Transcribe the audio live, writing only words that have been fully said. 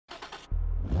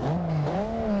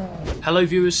Hello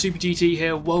viewers, Super GT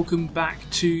here. Welcome back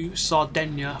to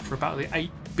Sardinia for about the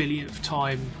 8 billionth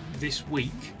time this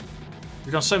week.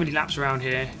 We've done so many laps around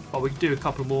here, but we can do a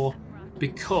couple more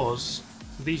because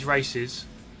these races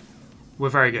were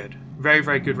very good. Very,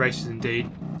 very good races indeed.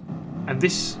 And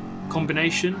this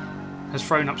combination has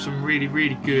thrown up some really,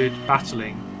 really good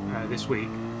battling this week.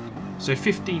 So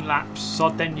 15 laps,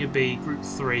 Sardinia B, Group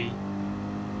 3.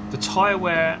 The tyre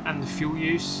wear and the fuel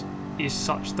use is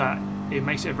such that it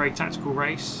makes it a very tactical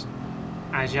race,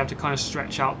 as you have to kind of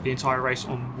stretch out the entire race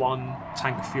on one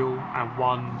tank of fuel and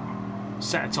one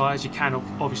set of tyres. You can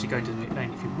obviously go into the pit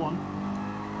lane if you want,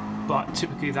 but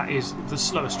typically that is the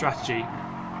slower strategy.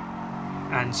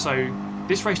 And so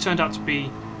this race turned out to be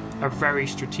a very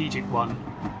strategic one,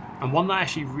 and one that I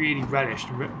actually really relished,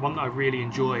 one that I really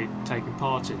enjoyed taking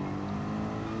part in.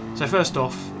 So first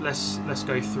off, let's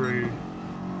go through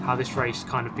how this race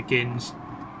kind of begins.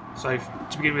 So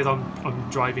to begin with, I'm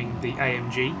driving the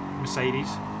AMG Mercedes,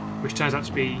 which turns out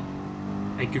to be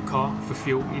a good car for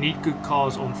fuel. You need good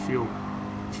cars on fuel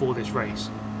for this race.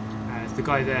 The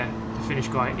guy there, the Finnish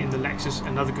guy in the Lexus,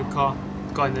 another good car.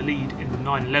 The guy in the lead in the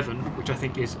 911, which I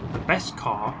think is the best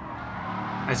car,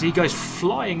 as he goes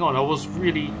flying on. I was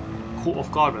really caught off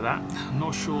guard by that. I'm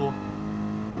not sure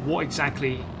what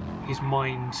exactly his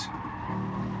mind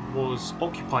was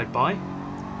occupied by,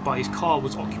 but his car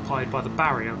was occupied by the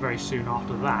barrier very soon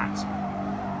after that.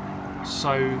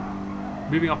 So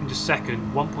moving up into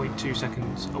second, 1.2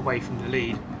 seconds away from the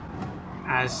lead,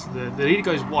 as the leader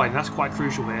goes wide, and that's quite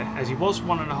crucial here, as he was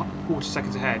 1.25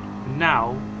 seconds ahead. And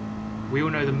now we all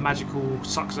know the magical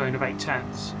suck zone of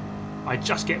 8/10. I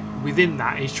just get within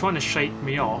that, and he's trying to shake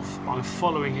me off, but I'm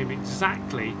following him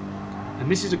exactly. And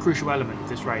this is a crucial element of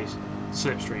this race,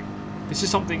 slipstream. This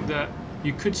is something that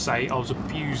you could say I was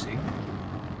abusing,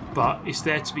 but it's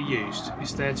there to be used.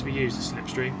 It's there to be used, the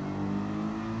slipstream.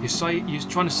 You're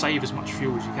trying to save as much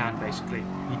fuel as you can, basically.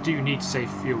 You do need to save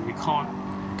fuel. You can't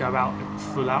go out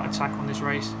full out attack on this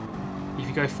race. If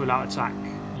you go full out attack,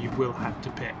 you will have to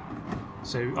pit.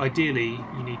 So ideally,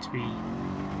 you need to be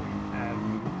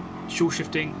short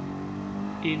shifting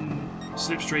in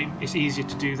slipstream. It's easier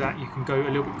to do that. You can go a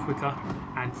little bit quicker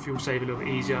and fuel save a little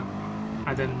bit easier.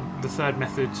 And then the third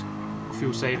method of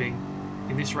fuel saving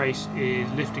in this race is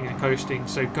lifting and coasting.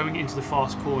 So going into the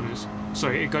fast corners,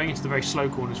 going into the very slow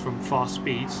corners from fast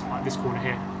speeds, like this corner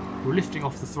here, you're lifting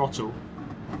off the throttle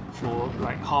for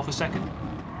like half a second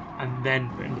and then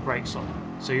putting the brakes on.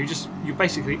 So you're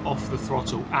basically off the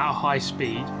throttle at a high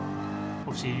speed.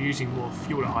 Obviously you're using more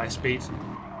fuel at higher speeds,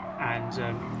 and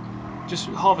just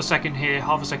half a second here,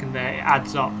 half a second there, it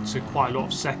adds up to quite a lot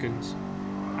of seconds,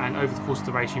 and over the course of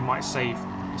the race you might save,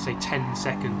 say, 10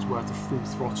 seconds worth of full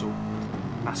throttle,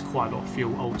 and that's quite a lot of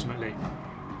fuel ultimately.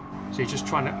 So you're just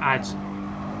trying to add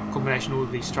a combination of all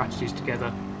of these strategies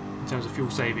together in terms of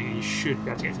fuel saving, and you should be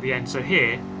able to get to the end. So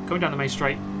here, coming down the main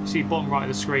straight, you see bottom right of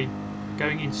the screen,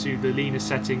 going into the leaner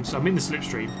settings. So I'm in the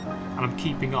slipstream and I'm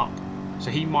keeping up, so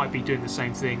he might be doing the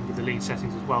same thing with the lean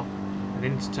settings as well. And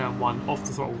then into turn 1, off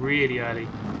the throttle really early,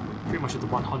 pretty much at the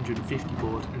 150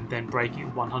 board, and then braking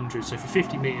at 100. So for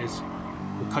 50 metres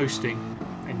we're coasting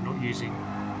and not using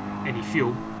any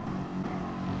fuel.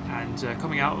 And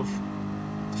coming out of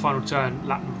the final turn,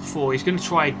 lap number 4, he's going to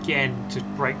try again to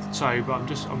break the toe, but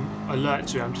I'm alert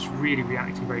to it. I'm just really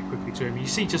reacting very quickly to him. You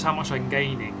see just how much I'm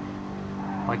gaining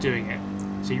by doing it.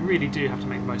 So you really do have to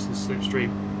make the most of the slipstream,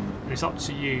 and it's up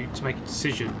to you to make a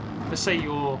decision. Let's say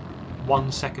you're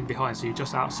 1 second behind, so you're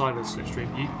just outside of the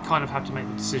slipstream. You kind of have to make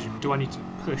the decision: do I need to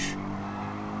push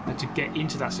to get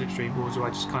into that slipstream, or do I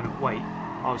just kind of wait?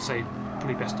 I would say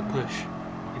probably best to push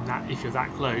in that if you're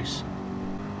that close.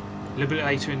 A little bit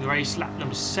later in the race, lap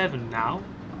number 7 now,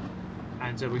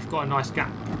 and we've got a nice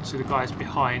gap to the guys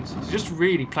behind. So just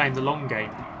really playing the long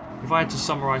game. If I had to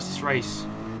summarise this race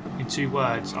in 2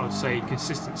 words, I would say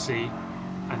consistency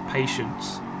and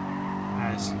patience.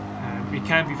 As it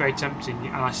can be very tempting,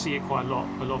 and I see it quite a lot.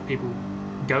 A lot of people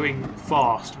going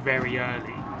fast very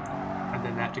early, and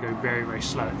then they have to go very, very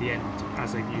slow at the end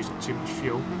as they've used up too much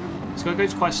fuel. It's going to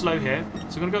go quite slow here,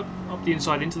 so I'm going to go up the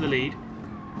inside into the lead.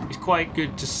 It's quite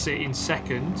good to sit in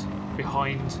second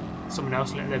behind someone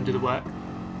else and let them do the work,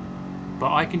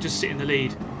 but I can just sit in the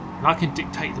lead and I can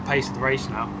dictate the pace of the race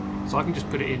now. So I can just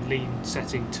put it in lean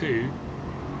setting 2.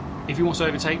 If he wants to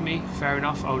overtake me, fair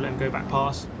enough, I'll let him go back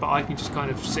past, but I can just kind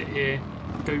of sit here,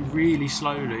 go really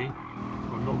slowly,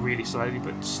 well, not really slowly,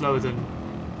 but slower than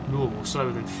normal,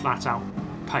 slower than flat out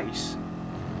pace,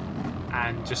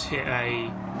 and just hit a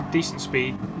decent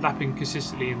speed, lapping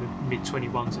consistently in the mid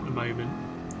 21s at the moment.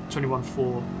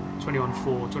 21.4,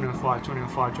 21.4, 21.5,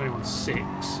 21.5,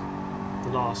 21.6 the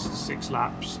last 6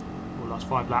 laps. last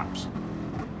 5 laps.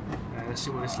 Let's see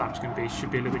what this lap's going to be.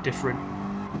 Should be a little bit different,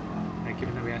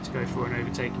 given that we had to go for an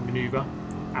overtaking manoeuvre,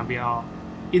 and we are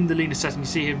in the leaner setting. You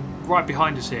see him right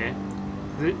behind us here.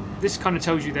 This kind of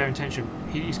tells you their intention.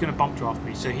 He's going to bump draft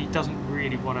me, so he doesn't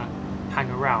really want to hang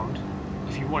around.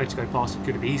 If you wanted to go past, he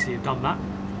could have easily have done that.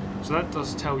 So that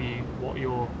does tell you what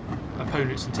your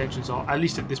opponent's intentions are, at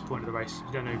least at this point of the race.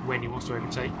 You don't know when he wants to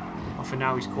overtake, but for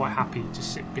now he's quite happy to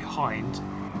sit behind.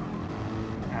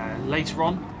 Later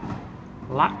on,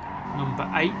 lap number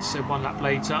 8, so 1 lap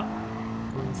later,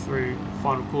 going through the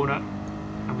final corner,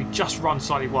 and we just run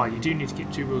slightly wide. You do need to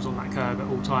keep 2 wheels on that curb at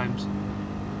all times,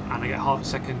 and I get half a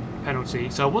second penalty.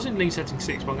 So I was in lean setting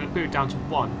 6, but I'm going to put it down to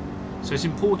 1. So it's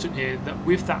important here that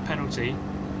with that penalty,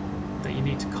 that you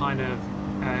need to kind of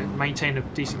maintain a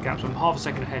decent gap. So I'm half a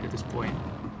second ahead at this point,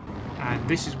 and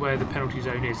this is where the penalty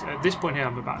zone is. At this point here,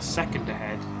 I'm about a second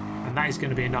ahead, and that is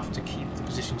going to be enough to keep the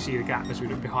position. You see the gap as we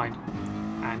look behind,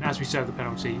 and as we serve the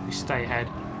penalty, we stay ahead.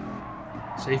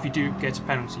 So if you do get a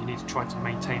penalty, you need to try to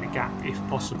maintain a gap if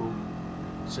possible,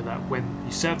 so that when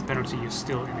you serve the penalty, you're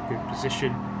still in a good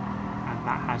position, and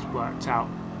that has worked out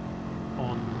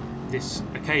on this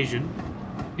occasion.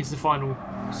 It's the final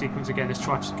sequence again. Let's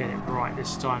try to get it right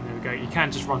this time. There we go. You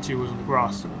can just run 2 wheels on the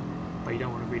grass, but you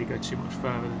don't want to really go too much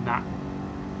further than that.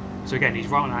 So again, he's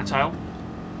right on our tail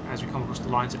as we come across the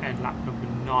line to end lap number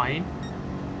 9.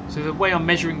 So the way I'm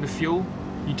measuring the fuel,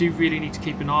 you do really need to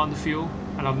keep an eye on the fuel,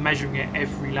 and I'm measuring it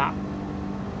every lap.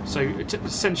 So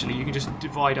essentially you can just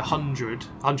divide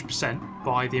 100%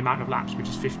 by the amount of laps, which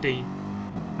is 15,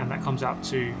 and that comes out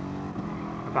to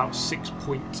about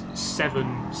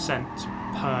 6.7 cents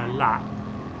per lap.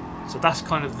 So that's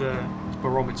kind of the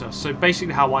barometer. So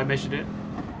basically how I measured it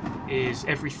is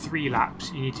every 3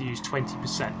 laps you need to use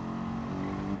 20%,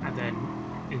 and then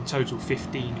in total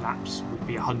 15 laps would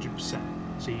be 100%.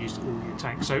 So you used all your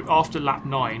tank. So after lap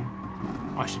 9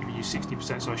 I should have used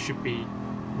 60%, so I should be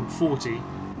on 40,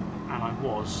 and I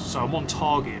was. So I'm on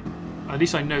target. At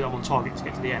least I know that I'm on target to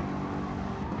get to the end.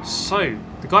 So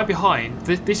the guy behind,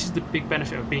 this is the big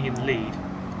benefit of being in the lead.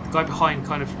 The guy behind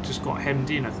kind of just got hemmed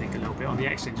in, I think, a little bit on the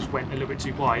exit, just went a little bit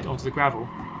too wide onto the gravel,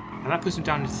 and that puts him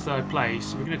down into 3rd place.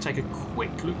 So we're going to take a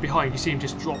quick look behind. You see him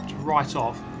just dropped right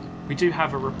off. We do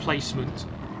have a replacement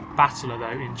battler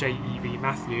though in JEV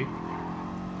Matthew,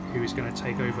 who is going to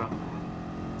take over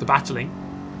the battling,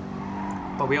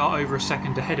 but we are over a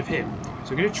second ahead of him,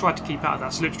 so we're going to try to keep out of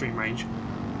that slipstream range.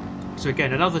 So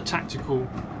again, another tactical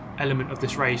element of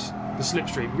this race, the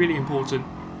slipstream, really important,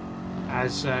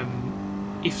 as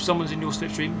if someone's in your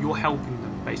slipstream, you're helping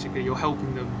them. Basically, you're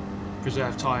helping them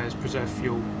preserve tyres, preserve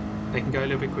fuel. They can go a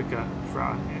little bit quicker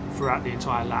throughout the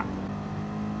entire lap.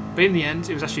 But in the end,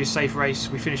 it was actually a safe race.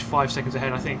 We finished 5 seconds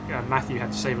ahead. I think Matthew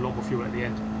had to save a lot more fuel at the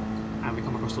end, and we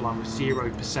come across the line with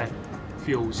 0%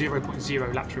 fuel,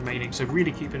 0.0 laps remaining. So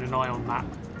really keeping an eye on that,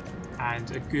 and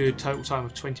a good total time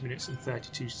of 20 minutes and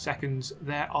 32 seconds.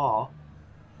 There are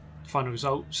final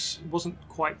results. It wasn't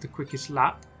quite the quickest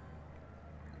lap,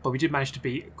 but we did manage to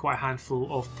beat quite a handful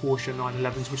of Porsche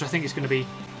 911s, which I think is going to be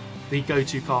the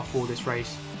go-to car for this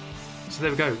race. So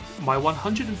there we go, my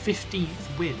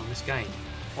 115th win on this game,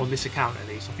 on this account at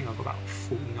least. I think I've got about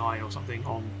 49 or something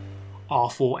on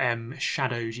R4M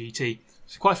Shadow GT.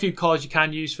 So quite a few cars you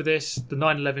can use for this. The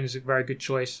 911 is a very good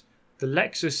choice. The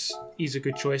Lexus is a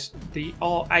good choice. The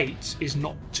R8 is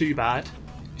not too bad.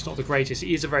 It's not the greatest.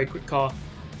 It is a very quick car.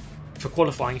 For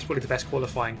qualifying, it's probably the best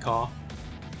qualifying car.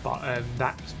 But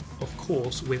that, of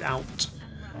course, without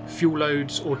fuel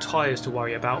loads or tyres to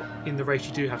worry about. In the race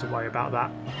you do have to worry about that,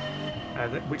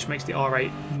 which makes the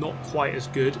R8 not quite as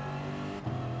good.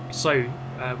 So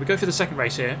we go for the second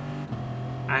race here,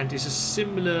 and it's a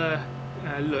similar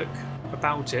look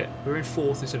about it. We're in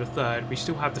 4th instead of 3rd. We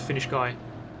still have the Finnish guy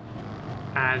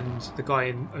and the guy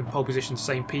in pole position,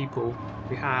 same people.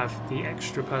 We have the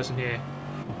extra person here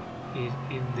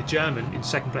in the German in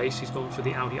 2nd place. He's gone for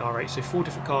the Audi R8. So 4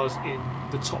 different cars in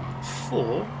the top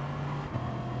 4.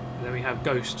 And then we have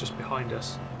Ghost just behind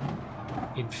us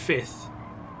in 5th.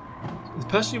 The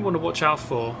person you want to watch out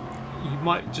for, you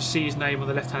might just see his name on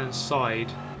the left hand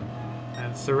side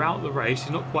throughout the race.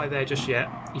 He's not quite there just yet.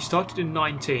 He started in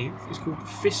 19th. It's called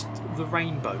Fist the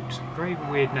Rainboat. Very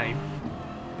weird name,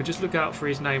 but just look out for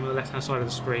his name on the left hand side of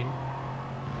the screen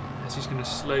as he's going to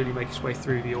slowly make his way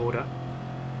through the order.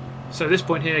 So at this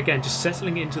point here, again, just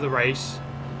settling into the race,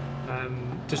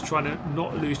 just trying to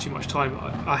not lose too much time.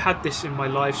 I had this in my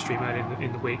live stream earlier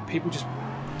in the week, people just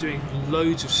doing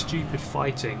loads of stupid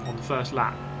fighting on the first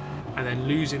lap and then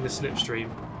losing the slipstream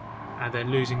and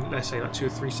then losing, let's say, like 2 or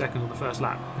 3 seconds on the first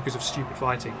lap because of stupid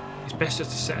fighting. It's best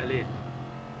just to settle in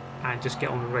and just get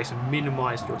on with the race and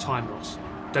minimise your time loss.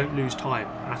 Don't lose time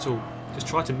at all. Just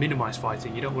try to minimise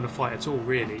fighting. You don't want to fight at all,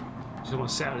 really. You just want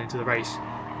to settle into the race,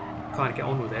 kind of get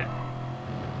on with it.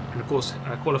 And of course,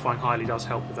 qualifying highly does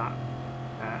help with that,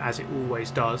 as it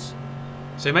always does.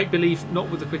 So make believe not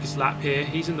with the quickest lap here.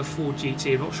 He's in the Ford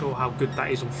GT. I'm not sure how good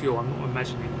that is on fuel. I'm not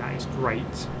imagining that is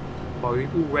great. But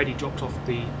we've already dropped off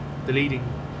the leading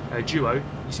duo.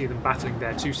 You see them battling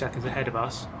there 2 seconds ahead of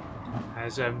us.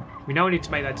 As we now need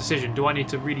to make that decision. Do I need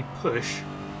to really push,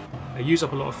 use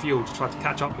up a lot of fuel to try to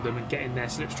catch up with them and get in their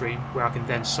slipstream where I can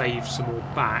then save some more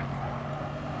back?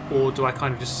 Or do I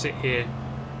kind of just sit here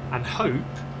and hope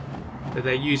that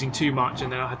they're using too much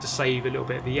and then I have to save a little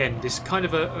bit at the end? It's kind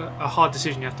of a hard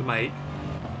decision you have to make.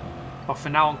 But for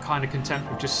now I'm kind of content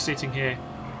with just sitting here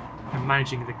and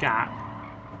managing the gap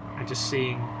and just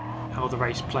seeing how the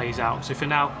race plays out. So for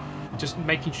now, just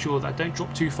making sure that I don't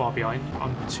drop too far behind.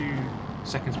 I'm 2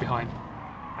 seconds behind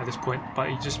at this point, but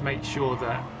you just make sure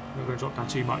that I'm not going to drop down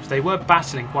too much. They were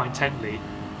battling quite intently,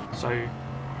 so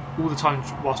all the time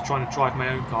whilst trying to drive my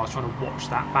own car, I was trying to watch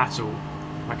that battle.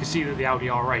 I could see that the Audi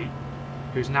R8,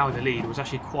 who's now in the lead, was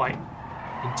actually quite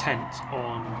intent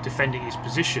on defending his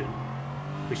position,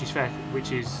 which is fair.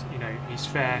 Which is, you know, he's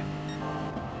fair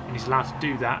and he's allowed to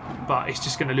do that. But it's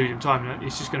just going to lose him time. And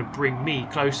it's just going to bring me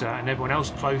closer and everyone else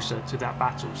closer to that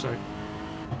battle. So,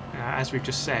 as we've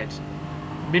just said,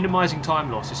 minimising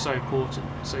time loss is so important.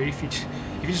 So if you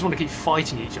just want to keep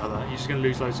fighting each other, you're just going to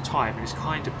lose loads of time, and it's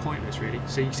kind of pointless, really.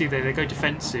 So you can see they go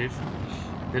defensive.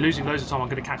 They're losing loads of time. I'm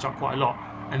going to catch up quite a lot,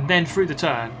 and then through the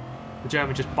turn, the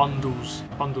German just bundles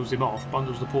him off,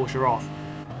 bundles the Porsche off,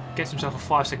 gets himself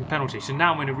a 5-second penalty. So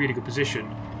now I'm in a really good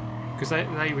position because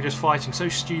they were just fighting so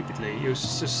stupidly. It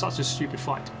was just such a stupid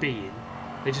fight to be in.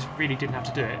 They just really didn't have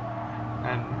to do it.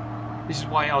 This is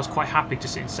why I was quite happy to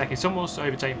sit in second. If someone wants to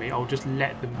overtake me, I'll just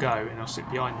let them go and I'll sit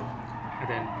behind them. And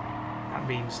then that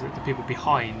means that the people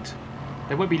behind,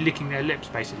 they won't be licking their lips,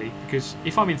 basically. Because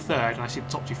if I'm in third and I see the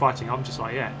top two fighting, I'm just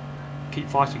like, yeah, keep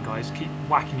fighting, guys. Keep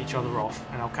whacking each other off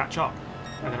and I'll catch up.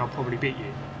 And then I'll probably beat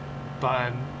you.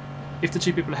 But if the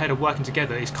two people ahead are working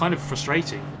together, it's kind of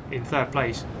frustrating in third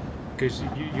place. Because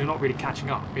you're not really catching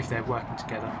up if they're working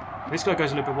together. This guy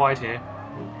goes a little bit wide here.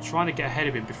 Trying to get ahead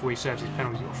of him before he serves his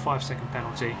penalty. He's got a 5-second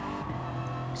penalty.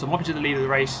 So I'm up into the lead of the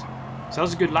race. So that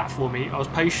was a good lap for me. I was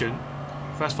patient.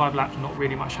 First 5 laps, not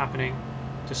really much happening.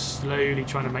 Just slowly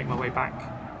trying to make my way back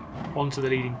onto the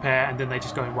leading pair, and then they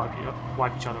just go and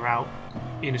wipe each other out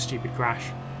in a stupid crash.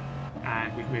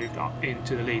 And we've moved up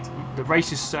into the lead. The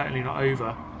race is certainly not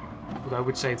over, although I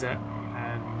would say that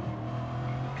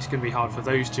it's going to be hard for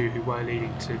those two who were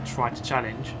leading to try to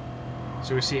challenge.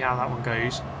 So we'll see how that one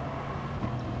goes.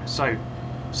 So,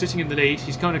 sitting in the lead,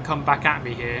 he's going to come back at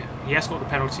me here. He has got the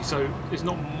penalty, so there's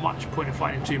not much point in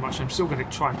fighting him too much. I'm still going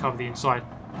to try and cover the inside.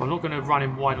 But I'm not going to run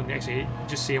him wide on the exit.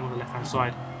 Just see him on the left-hand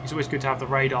side. It's always good to have the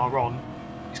radar on.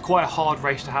 It's quite a hard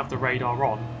race to have the radar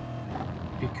on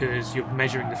because you're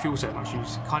measuring the fuel so much. You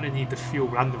kind of need the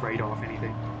fuel and the radar, if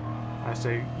anything. So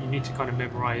you need to kind of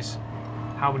memorise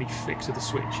how many flicks of the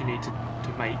switch you need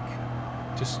to make.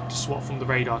 Just to swap from the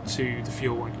radar to the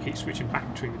fuel and keep switching back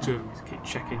between the two of them to keep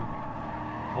checking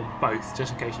on both,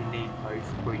 just in case you need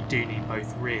both. Well, you do need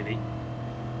both, really.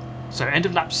 So end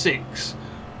of lap 6,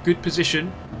 good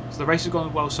position. So the race has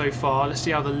gone well so far. Let's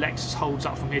see how the Lexus holds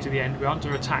up from here to the end. We're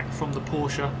under attack from the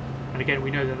Porsche, and again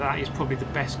we know that that is probably the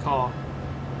best car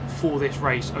for this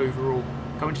race overall.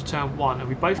 Going to turn 1, and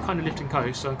we both kind of lift and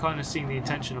coast, so I'm kind of seeing the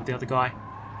intention of the other guy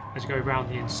as you go around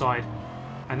the inside.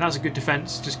 And that's a good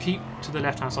defence. Just keep to the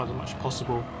left-hand side as much as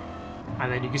possible. And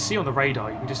then you can see on the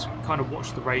radar, you can just kind of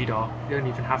watch the radar. You don't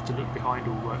even have to look behind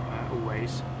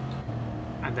always.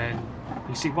 And then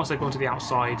you see once they've gone to the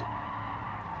outside,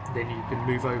 then you can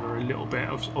move over a little bit.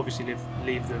 Obviously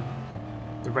leave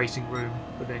the racing room,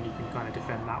 but then you can kind of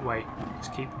defend that way.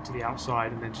 Just keep them to the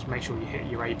outside and then just make sure you hit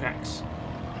your apex.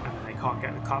 And then they can't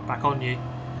get the cut back on you.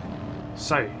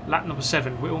 So, lap number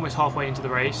 7, we're almost halfway into the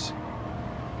race.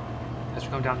 As we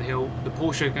come down the hill, the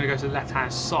Porsche is going to go to the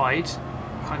left-hand side,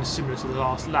 kind of similar to the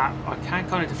last lap. I can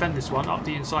kind of defend this one up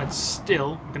the inside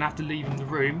still. I'm going to have to leave him the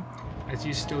room, as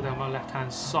he's still down my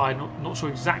left-hand side. Not sure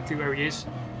exactly where he is.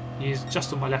 He is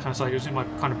just on my left-hand side. He was in my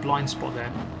kind of blind spot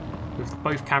there, with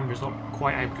both cameras not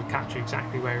quite able to capture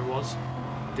exactly where he was.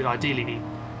 Did ideally need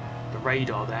the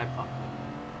radar there, but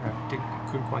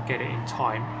couldn't quite get it in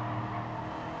time.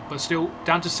 But still,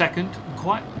 down to second.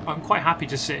 I'm quite happy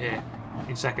to sit here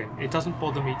in second. It doesn't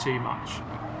bother me too much.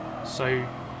 So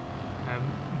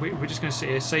we're just going to sit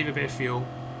here, save a bit of fuel,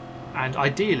 and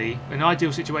ideally, an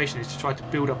ideal situation is to try to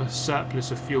build up a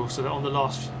surplus of fuel so that on the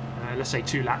last, let's say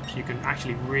 2 laps, you can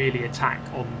actually really attack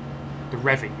on the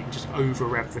revving. You can just over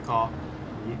rev the car.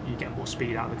 You get more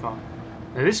speed out of the car.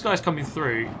 Now this guy's coming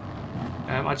through.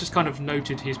 I just kind of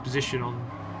noted his position on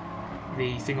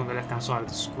the thing on the left hand side of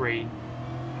the screen,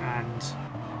 and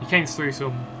he came through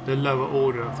from the lower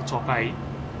order of the top 8,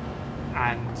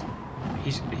 and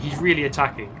he's really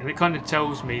attacking, and it kind of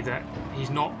tells me that he's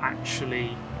not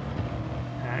actually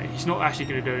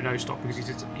going to do a no stop, because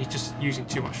he's just using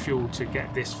too much fuel to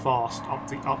get this fast up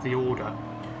the order.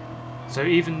 So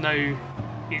even though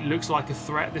it looks like a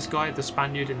threat, this guy, the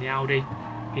Spaniard in the Audi,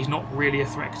 he's not really a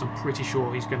threat, because I'm pretty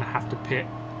sure he's going to have to pit.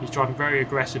 He's driving very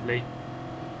aggressively,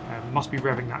 must be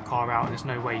revving that car out, and there's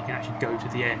no way he can actually go to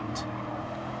the end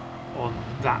on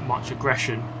that much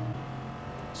aggression.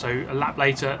 So a lap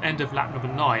later, end of lap number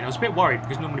 9, I was a bit worried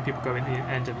because normally people go in the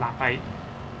end of lap 8,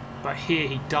 but here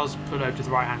he does pull over to the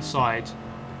right hand side,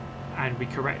 and we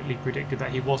correctly predicted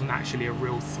that he wasn't actually a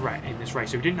real threat in this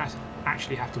race, so we didn't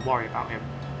actually have to worry about him.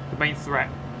 The main threat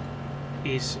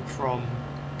is from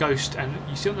Ghost, and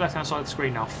you see on the left hand side of the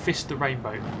screen now, Fist the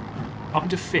Rainbow, up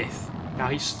into 5th. Now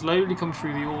he's slowly coming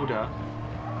through the order,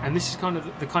 and this is kind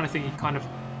of the kind of thing you kind of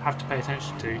have to pay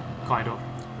attention to, kind of,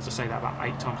 as I say that about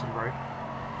 8 times in a row.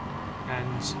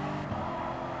 And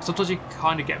sometimes you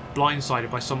kind of get blindsided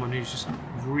by someone who's just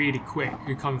really quick,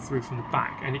 who comes through from the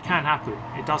back, and it can happen.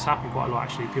 It does happen quite a lot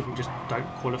actually. People just don't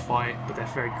qualify, but they're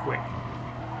very quick,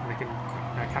 and they can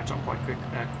catch up quite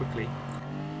quickly.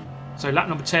 So lap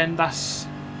number 10, that's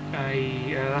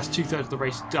 2/3 of the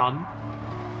race done.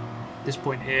 This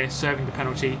point here, serving the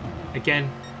penalty.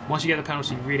 Again, once you get the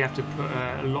penalty, you really have to put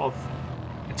a lot of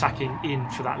attacking in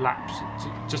for that lap,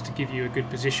 just to give you a good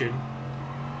position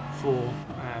for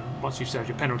once you've served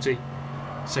your penalty.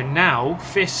 So now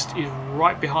Fist is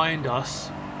right behind us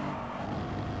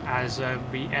as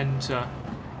we enter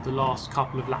the last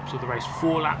couple of laps of the race.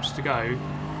 4 laps to go,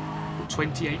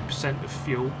 28% of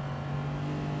fuel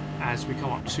as we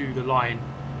come up to the line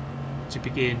to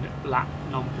begin lap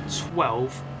number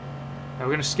 12. Now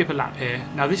we're going to skip a lap here.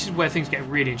 Now this is where things get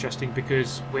really interesting,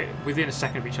 because we're within a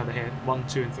second of each other here, 1,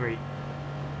 2 and 3,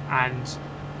 and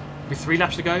with 3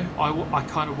 laps to go, I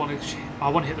kind of want to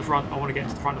hit the front. I want to get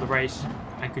to the front of the race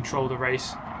and control the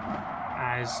race,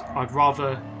 as I'd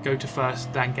rather go to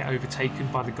first than get overtaken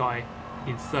by the guy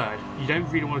in 3rd. You don't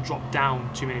really want to drop down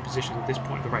too many positions at this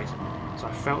point of the race, so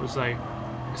I felt as though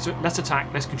let's attack,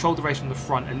 let's control the race from the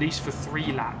front, at least for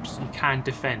 3 laps. You can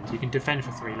defend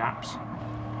for 3 laps,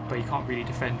 but you can't really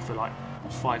defend for like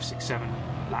 5, 6, 7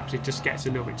 laps. It just gets a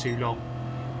little bit too long.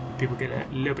 People get a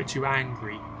little bit too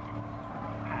angry,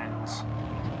 and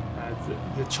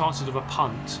the chances of a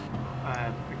punt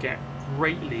get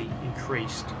greatly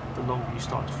increased the longer you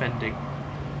start defending.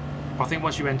 But I think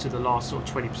once you enter the last sort of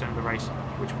 20% of the race,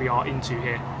 which we are into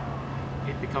here,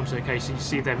 it becomes okay. So you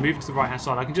see they're moving to the right hand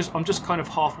side. I'm just kind of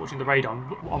half watching the radar.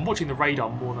 I'm watching the radar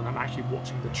more than I'm actually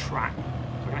watching the track.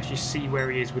 So I can actually see where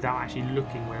he is without actually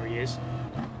looking where he is.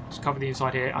 Just cover the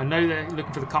inside here. I know they're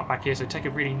looking for the cutback here, so take a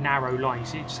really narrow line. You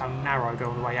see just how narrow I go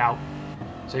on the way out.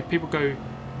 So if people go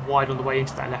wide on the way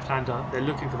into that left-hander, they're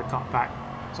looking for the cutback.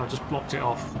 So I just blocked it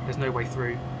off. There's no way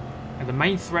through. And the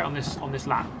main threat on this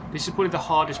lap, this is probably the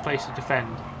hardest place to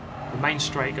defend. The main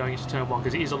straight going into turn 1,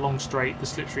 because it is a long straight. The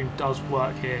slipstream does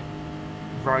work here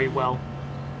very well.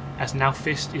 As now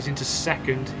Fist is into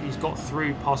 2nd, he's got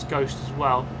through past Ghost as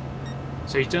well.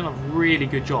 So he's done a really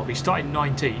good job. He started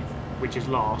 19th, which is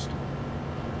last,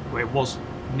 where it was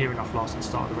near enough last at the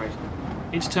start of the race.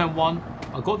 Into turn 1,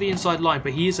 I got the inside line,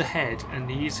 but he is ahead, and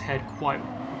he is ahead quite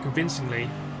convincingly.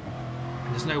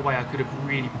 And there's no way I could have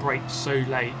really braked so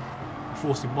late and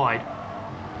forced him wide.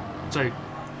 So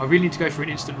I really need to go for an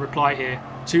instant reply here.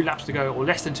 2 laps to go, or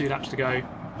less than 2 laps to go.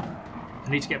 I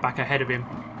need to get back ahead of him,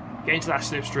 get into that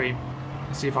slipstream,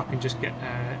 and see if I can just get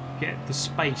the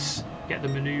space, get the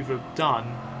manoeuvre done,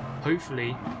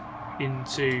 hopefully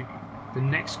into the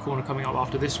next corner coming up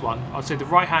after this one. I'd say the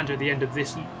right-hander at the end of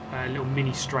this little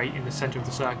mini straight in the centre of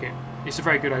the circuit. It's a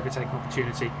very good overtaking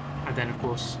opportunity. And then, of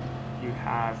course, you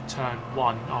have turn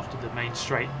 1 after the main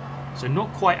straight. So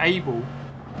not quite able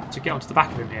to get onto the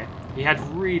back of him here. He had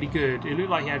really good, it looked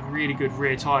like he had really good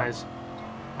rear tyres,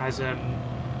 as it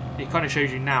kind of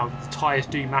shows you now that the tyres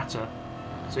do matter.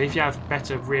 So if you have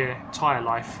better rear tyre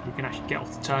life, you can actually get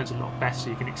off the turns a lot better,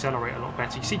 you can accelerate a lot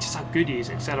better. You see just how good he is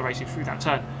accelerating through that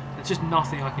turn. There's just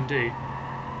nothing I can do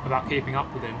about keeping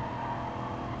up with him,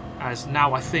 as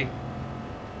now I think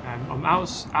I'm out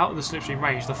of the slipstream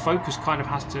range. The focus kind of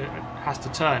has to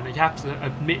turn. You have to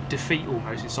admit defeat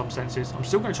almost in some senses. I'm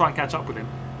still going to try and catch up with him,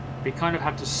 but you kind of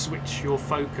have to switch your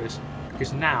focus,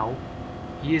 because now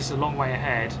he is a long way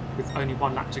ahead with only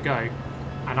 1 lap to go,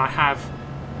 and I have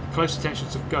close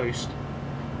attentions of Ghost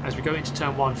as we go into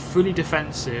turn 1, fully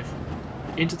defensive.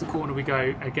 Into the corner we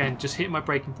go. Again, just hit my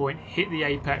braking point, hit the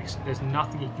apex. There's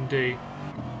nothing you can do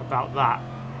about that.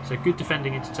 So good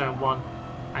defending into turn 1,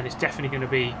 and it's definitely going to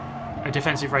be a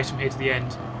defensive race from here to the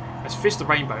end. Let's fist the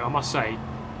rainbow, I must say.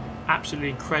 Absolutely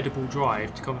incredible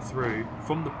drive to come through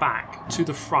from the back to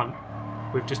the front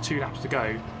with just 2 laps to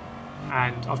go.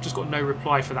 And I've just got no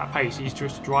reply for that pace. He's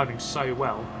just driving so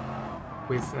well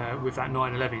with that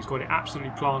 911. He's got it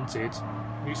absolutely planted.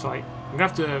 Looks like I'm going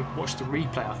to have to watch the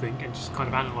replay, I think, and just kind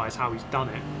of analyse how he's done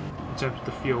it in terms of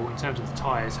the fuel, in terms of the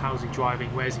tyres. How's he driving?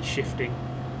 Where's he shifting?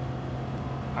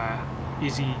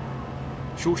 Is he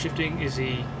short shifting? Is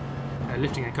he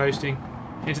lifting and coasting?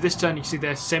 Into this turn, you can see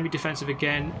they're semi-defensive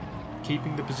again,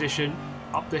 keeping the position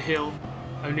up the hill.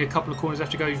 Only a couple of corners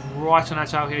left to go. He's right on our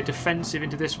tail here. Defensive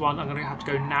into this one. I'm going to have to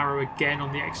go narrow again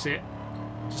on the exit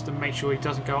just to make sure he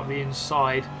doesn't go up the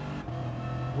inside.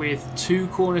 With 2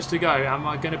 corners to go, am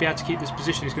I going to be able to keep this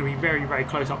position? It's going to be very, very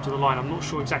close up to the line. I'm not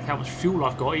sure exactly how much fuel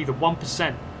I've got either.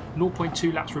 1%,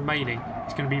 0.2 laps remaining.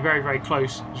 It's going to be very, very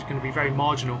close. It's going to be very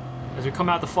marginal. As we come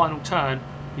out of the final turn,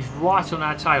 he's right on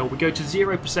our tail. We go to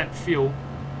 0% fuel.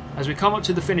 As we come up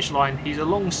to the finish line, he's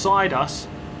alongside us,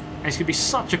 and it's going to be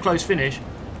such a close finish,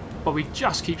 but we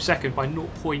just keep second by 0.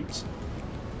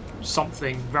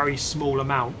 something, very small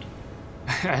amount,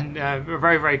 and a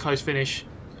very, very close finish.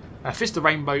 Fist the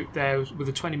rainbow there with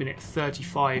a 20-minute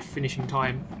 35 finishing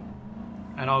time,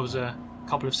 and I was a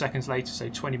couple of seconds later, so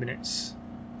 20 minutes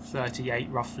 38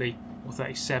 roughly, or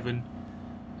 37.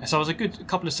 So I was a good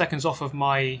couple of seconds off of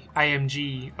my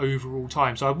AMG overall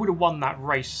time, so I would have won that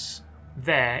race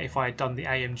there if I had done the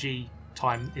AMG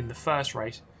time in the first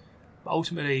race. But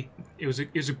ultimately, it was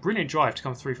a brilliant drive to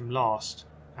come through from last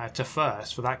to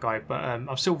first for that guy. But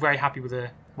I'm still very happy with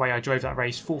the way I drove that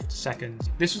race, 4th to 2nd.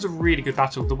 This was a really good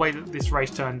battle. The way that this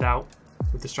race turned out,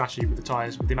 with the strategy, with the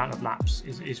tyres, with the amount of laps,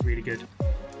 is really good.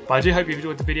 But I do hope you've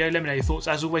enjoyed the video. Let me know your thoughts.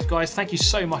 As always, guys, thank you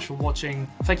so much for watching.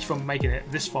 Thank you for making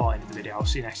it this far into the video. I'll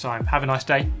see you next time. Have a nice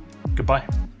day. Goodbye.